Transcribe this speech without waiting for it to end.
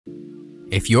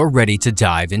If you're ready to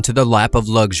dive into the lap of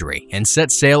luxury and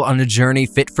set sail on a journey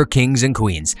fit for kings and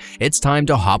queens, it's time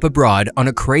to hop abroad on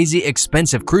a crazy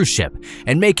expensive cruise ship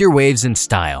and make your waves in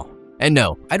style. And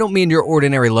no, I don't mean your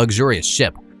ordinary luxurious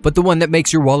ship, but the one that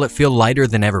makes your wallet feel lighter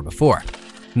than ever before.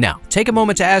 Now, take a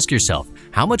moment to ask yourself,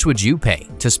 how much would you pay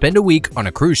to spend a week on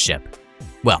a cruise ship?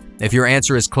 Well, if your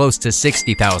answer is close to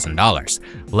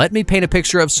 $60,000, let me paint a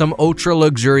picture of some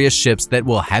ultra-luxurious ships that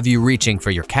will have you reaching for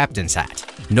your captain's hat.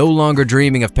 No longer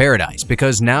dreaming of paradise,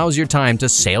 because now's your time to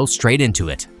sail straight into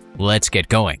it. Let's get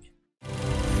going.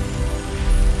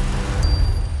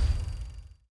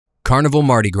 Carnival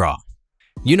Mardi Gras.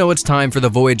 You know it's time for the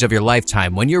voyage of your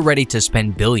lifetime when you're ready to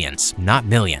spend billions, not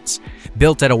millions.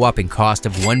 Built at a whopping cost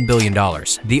of $1 billion,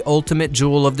 the ultimate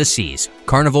jewel of the seas,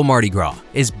 Carnival Mardi Gras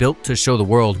is built to show the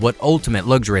world what ultimate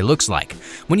luxury looks like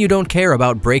when you don't care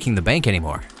about breaking the bank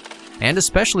anymore. And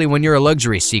especially when you're a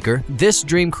luxury seeker, this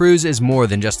dream cruise is more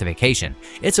than just a vacation.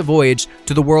 It's a voyage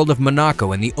to the world of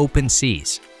Monaco and the open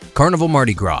seas. Carnival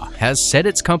Mardi Gras has set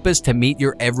its compass to meet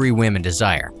your every whim and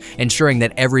desire, ensuring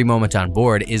that every moment on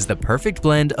board is the perfect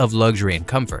blend of luxury and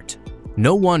comfort.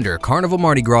 No wonder Carnival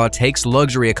Mardi Gras takes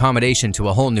luxury accommodation to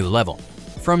a whole new level.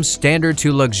 From standard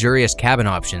to luxurious cabin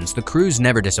options, the cruise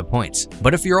never disappoints.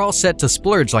 But if you're all set to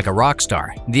splurge like a rock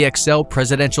star, the Excel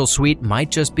Presidential Suite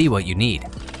might just be what you need.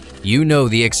 You know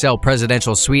the Excel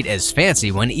Presidential Suite is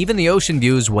fancy when even the ocean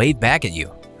views wave back at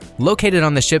you. Located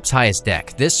on the ship's highest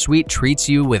deck, this suite treats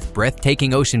you with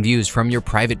breathtaking ocean views from your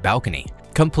private balcony,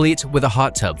 complete with a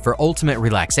hot tub for ultimate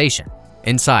relaxation.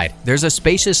 Inside, there's a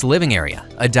spacious living area,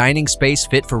 a dining space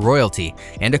fit for royalty,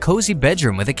 and a cozy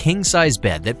bedroom with a king-size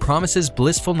bed that promises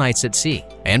blissful nights at sea.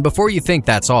 And before you think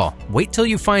that's all, wait till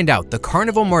you find out the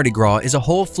Carnival Mardi Gras is a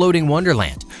whole floating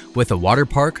wonderland, with a water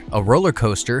park, a roller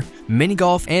coaster, mini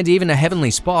golf, and even a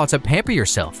heavenly spa to pamper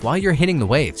yourself while you're hitting the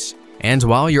waves. And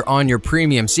while you're on your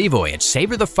premium sea voyage,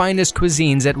 savor the finest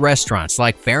cuisines at restaurants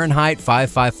like Fahrenheit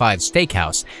 555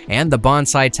 Steakhouse and the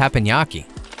Bonsai Teppanyaki.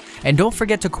 And don't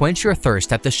forget to quench your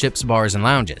thirst at the ship's bars and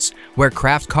lounges, where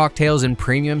craft cocktails and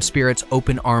premium spirits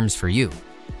open arms for you.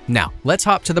 Now, let's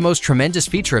hop to the most tremendous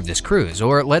feature of this cruise,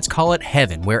 or let's call it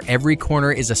heaven, where every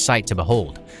corner is a sight to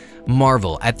behold.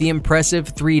 Marvel at the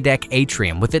impressive 3-deck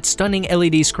atrium with its stunning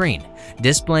LED screen,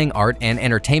 displaying art and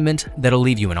entertainment that'll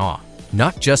leave you in awe.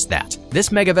 Not just that,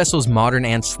 this mega vessel's modern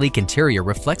and sleek interior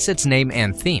reflects its name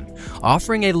and theme,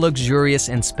 offering a luxurious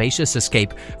and spacious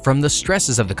escape from the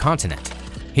stresses of the continent.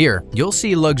 Here, you'll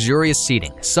see luxurious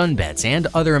seating, sunbeds, and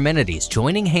other amenities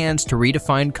joining hands to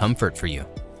redefine comfort for you.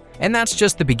 And that's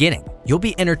just the beginning. You'll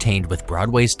be entertained with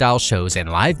Broadway-style shows and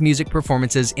live music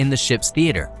performances in the ship's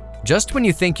theater. Just when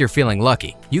you think you're feeling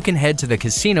lucky, you can head to the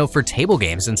casino for table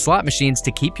games and slot machines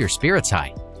to keep your spirits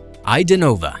high. Ida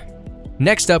Nova.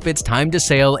 Next up, it's time to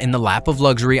sail in the lap of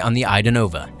luxury on the Ida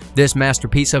Nova. This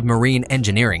masterpiece of marine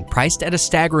engineering, priced at a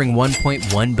staggering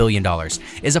 $1.1 billion,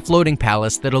 is a floating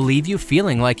palace that'll leave you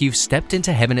feeling like you've stepped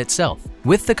into heaven itself.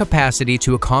 With the capacity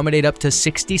to accommodate up to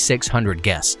 6,600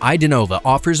 guests, Ida Nova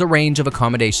offers a range of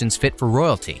accommodations fit for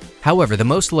royalty. However, the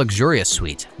most luxurious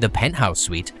suite, the Penthouse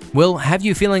Suite, will have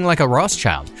you feeling like a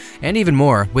Rothschild, and even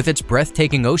more with its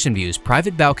breathtaking ocean views,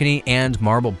 private balcony, and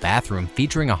marble bathroom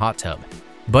featuring a hot tub.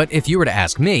 But if you were to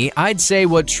ask me, I'd say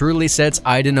what truly sets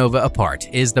Ida Nova apart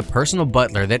is the personal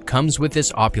butler that comes with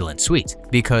this opulent suite.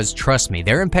 Because trust me,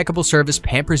 their impeccable service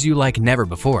pampers you like never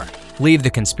before. Leave the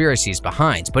conspiracies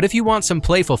behind, but if you want some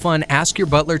playful fun, ask your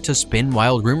butler to spin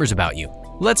wild rumors about you.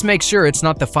 Let's make sure it's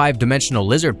not the 5-dimensional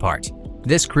lizard part.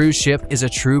 This cruise ship is a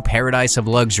true paradise of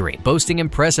luxury, boasting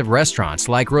impressive restaurants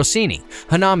like Rossini,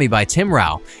 Hanami by Tim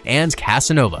Rao, and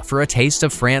Casanova for a taste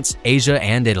of France, Asia,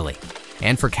 and Italy.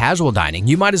 And for casual dining,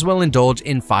 you might as well indulge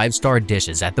in 5-star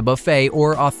dishes at the buffet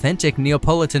or authentic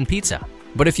Neapolitan pizza.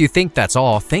 But if you think that's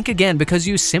all, think again, because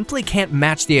you simply can't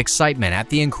match the excitement at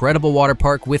the incredible water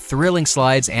park with thrilling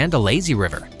slides and a lazy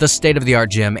river. The state-of-the-art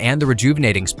gym and the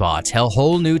rejuvenating spa tell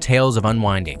whole new tales of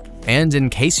unwinding. And in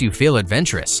case you feel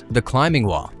adventurous, the climbing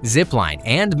wall, zip line,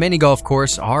 and mini golf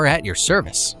course are at your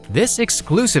service. This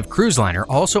exclusive cruise liner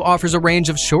also offers a range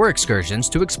of shore excursions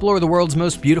to explore the world's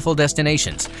most beautiful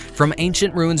destinations, from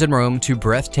ancient ruins in Rome to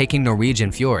breathtaking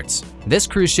Norwegian fjords. This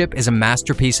cruise ship is a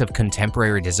masterpiece of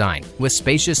contemporary design, with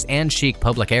spacious and chic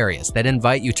public areas that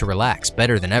invite you to relax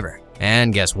better than ever.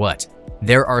 And guess what?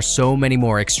 There are so many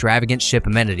more extravagant ship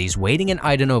amenities waiting in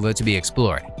Ida Nova to be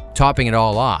explored. Topping it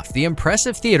all off, the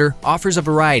impressive theater offers a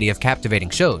variety of captivating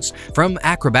shows, from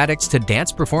acrobatics to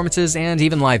dance performances and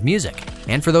even live music.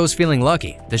 And for those feeling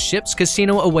lucky, the ship's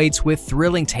casino awaits with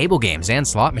thrilling table games and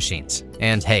slot machines.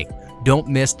 And hey, don't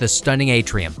miss the stunning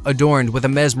atrium, adorned with a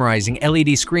mesmerizing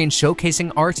LED screen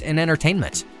showcasing art and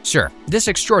entertainment. Sure, this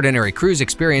extraordinary cruise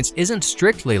experience isn't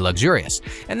strictly luxurious,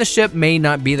 and the ship may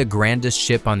not be the grandest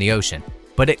ship on the ocean,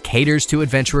 but it caters to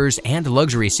adventurers and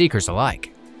luxury seekers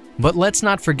alike. But let's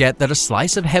not forget that a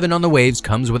slice of heaven on the waves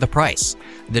comes with a price.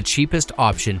 The cheapest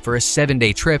option for a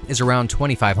 7-day trip is around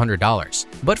 $2,500.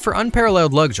 But for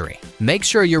unparalleled luxury, make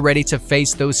sure you're ready to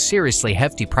face those seriously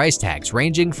hefty price tags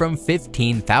ranging from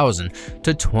 $15,000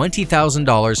 to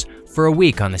 $20,000 for a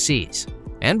week on the seas.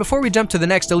 And before we jump to the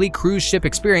next elite cruise ship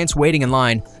experience waiting in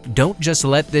line, don't just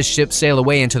let this ship sail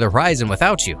away into the horizon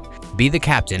without you. Be the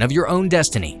captain of your own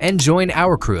destiny and join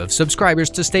our crew of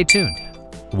subscribers to stay tuned.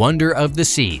 Wonder of the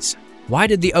Seas. Why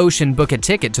did the ocean book a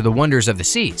ticket to the wonders of the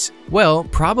seas? Well,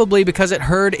 probably because it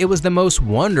heard it was the most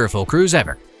wonderful cruise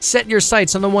ever. Set your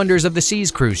sights on the Wonders of the Seas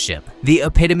cruise ship, the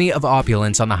epitome of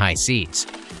opulence on the high seas.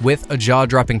 With a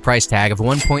jaw-dropping price tag of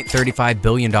 $1.35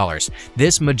 billion,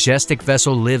 this majestic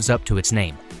vessel lives up to its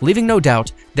name, leaving no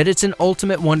doubt that it's an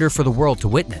ultimate wonder for the world to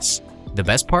witness. The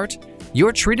best part?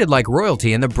 You're treated like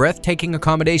royalty in the breathtaking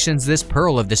accommodations this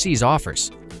pearl of the seas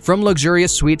offers. From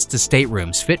luxurious suites to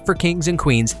staterooms fit for kings and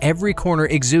queens, every corner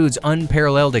exudes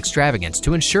unparalleled extravagance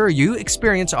to ensure you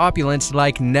experience opulence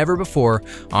like never before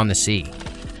on the sea.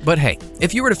 But hey,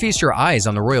 if you were to feast your eyes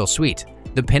on the royal suite,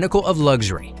 the pinnacle of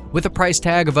luxury, with a price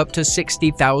tag of up to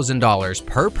 $60,000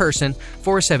 per person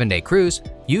for a 7-day cruise,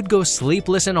 you'd go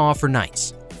sleepless in awe for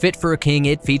nights. Fit for a king,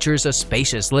 it features a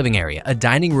spacious living area, a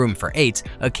dining room for 8,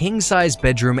 a king-size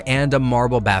bedroom, and a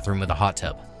marble bathroom with a hot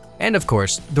tub. And of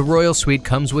course, the royal suite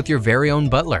comes with your very own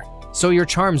butler, so your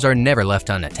charms are never left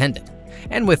unattended.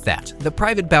 And with that, the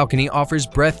private balcony offers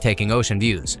breathtaking ocean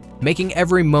views, making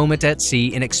every moment at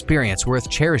sea an experience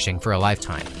worth cherishing for a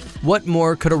lifetime. What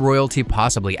more could a royalty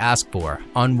possibly ask for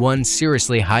on one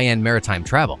seriously high-end maritime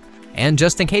travel? And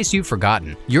just in case you've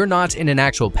forgotten, you're not in an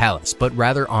actual palace, but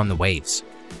rather on the waves.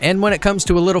 And when it comes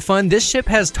to a little fun, this ship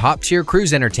has top-tier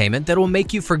cruise entertainment that will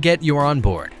make you forget you're on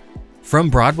board. From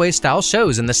Broadway-style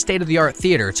shows in the state-of-the-art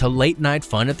theater to late-night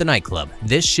fun at the nightclub,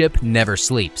 this ship never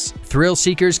sleeps. Thrill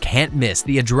seekers can't miss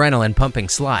the adrenaline-pumping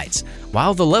slides,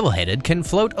 while the level-headed can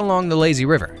float along the lazy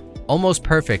river, almost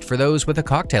perfect for those with a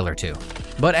cocktail or two.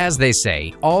 But as they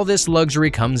say, all this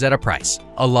luxury comes at a price,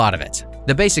 a lot of it.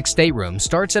 The basic stateroom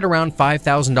starts at around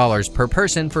 $5,000 per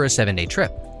person for a 7-day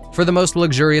trip. For the most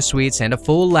luxurious suites and a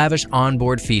full lavish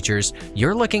onboard features,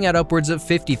 you're looking at upwards of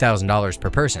 $50,000 per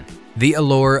person. The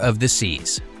allure of the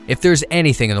seas. If there's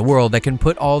anything in the world that can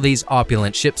put all these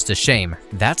opulent ships to shame,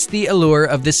 that's the allure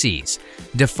of the seas,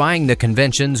 defying the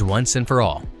conventions once and for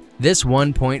all. This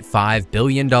 $1.5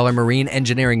 billion marine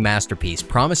engineering masterpiece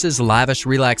promises lavish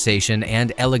relaxation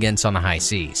and elegance on the high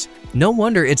seas. No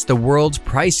wonder it's the world's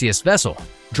priciest vessel,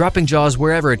 dropping jaws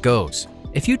wherever it goes.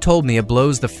 If you told me it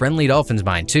blows the friendly dolphins'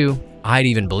 mind too, I'd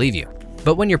even believe you.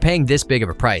 But when you're paying this big of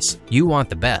a price, you want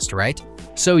the best, right?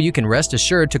 So you can rest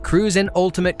assured to cruise in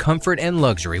ultimate comfort and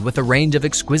luxury with a range of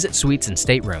exquisite suites and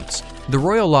staterooms. The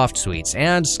Royal Loft Suites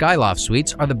and Skyloft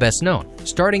Suites are the best known,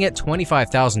 starting at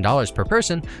 $25,000 per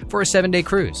person for a 7-day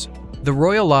cruise. The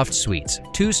Royal Loft Suites,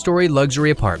 2-story luxury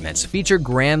apartments, feature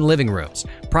grand living rooms,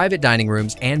 private dining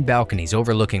rooms, and balconies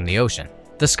overlooking the ocean.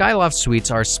 The Skyloft Suites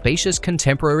are spacious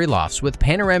contemporary lofts with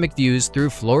panoramic views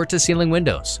through floor-to-ceiling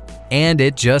windows. And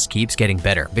it just keeps getting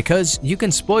better because you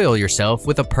can spoil yourself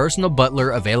with a personal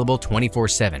butler available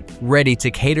 24/7, ready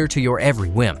to cater to your every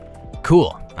whim.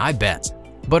 Cool, I bet.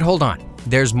 But hold on,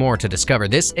 there's more to discover.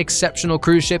 This exceptional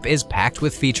cruise ship is packed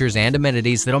with features and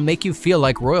amenities that'll make you feel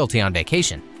like royalty on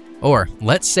vacation. Or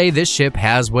let's say this ship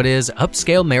has what is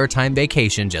upscale maritime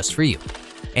vacation just for you.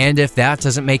 And if that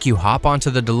doesn't make you hop onto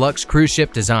the deluxe cruise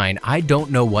ship design, I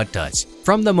don't know what does.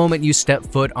 From the moment you step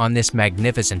foot on this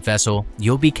magnificent vessel,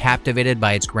 you'll be captivated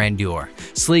by its grandeur,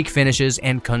 sleek finishes,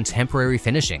 and contemporary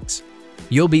finishings.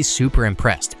 You'll be super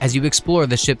impressed as you explore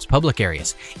the ship's public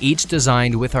areas, each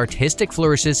designed with artistic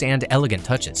flourishes and elegant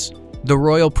touches. The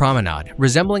Royal Promenade,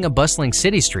 resembling a bustling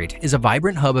city street, is a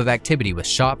vibrant hub of activity with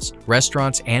shops,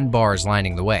 restaurants, and bars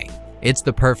lining the way. It's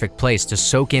the perfect place to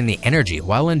soak in the energy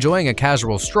while enjoying a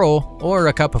casual stroll or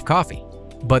a cup of coffee.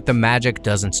 But the magic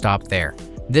doesn't stop there.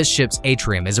 This ship's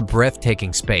atrium is a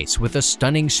breathtaking space with a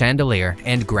stunning chandelier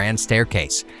and grand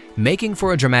staircase, making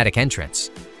for a dramatic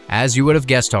entrance. As you would have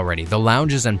guessed already, the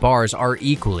lounges and bars are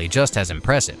equally just as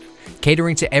impressive,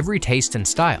 catering to every taste and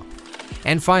style.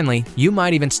 And finally, you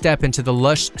might even step into the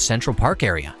lush Central Park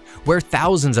area, where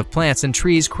thousands of plants and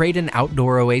trees create an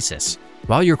outdoor oasis.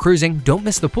 While you're cruising, don't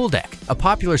miss the pool deck, a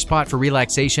popular spot for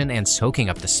relaxation and soaking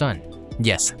up the sun.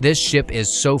 Yes, this ship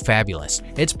is so fabulous,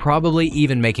 it's probably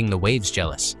even making the waves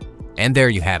jealous. And there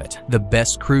you have it, the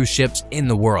best cruise ships in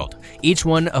the world, each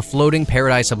one a floating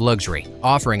paradise of luxury,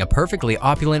 offering a perfectly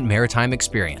opulent maritime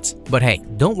experience. But hey,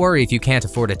 don't worry if you can't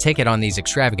afford a ticket on these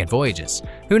extravagant voyages.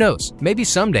 Who knows, maybe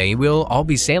someday we'll all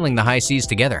be sailing the high seas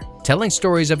together, telling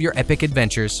stories of your epic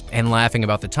adventures and laughing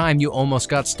about the time you almost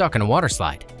got stuck in a water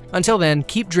slide. Until then,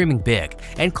 keep dreaming big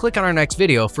and click on our next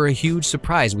video for a huge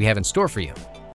surprise we have in store for you.